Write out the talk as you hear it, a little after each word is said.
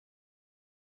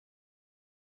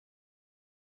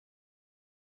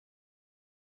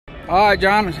All right,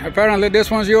 John. Apparently this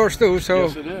one's yours too, so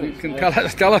yes, it is. You can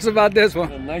tell us about this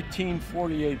one. A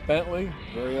 1948 Bentley.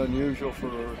 Very unusual for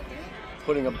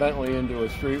putting a Bentley into a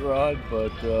street rod,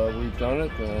 but we've done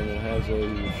it, and it has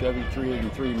a Chevy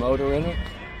 383 motor in it,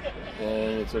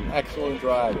 and it's an excellent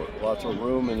driver. Lots of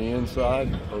room in the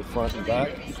inside, both front and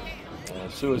back.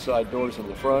 Suicide doors in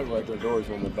the front, regular doors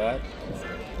in the back,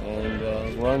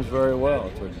 and runs very well.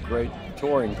 It's a great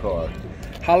touring car.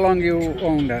 How long you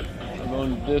own that? I've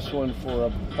owned this one for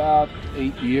about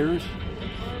 8 years.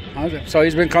 So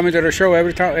he's been coming to the show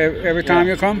every time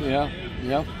you come? Yeah.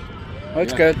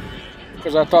 That's good.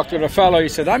 Because I talked to the fellow, he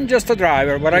said, I'm just a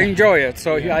driver, but I enjoy it.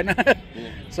 So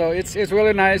so it's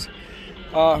really nice.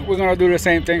 We're going to do the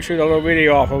same thing, shoot a little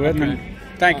video off of it. Okay. And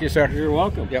thank you, sir. You're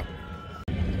welcome. Yep.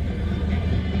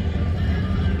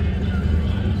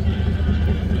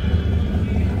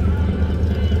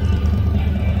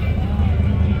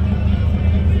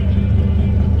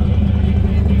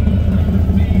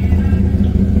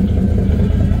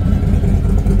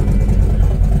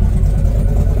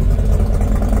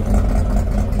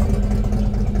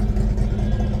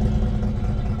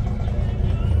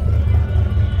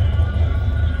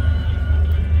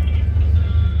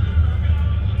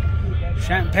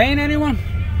 Champagne, anyone?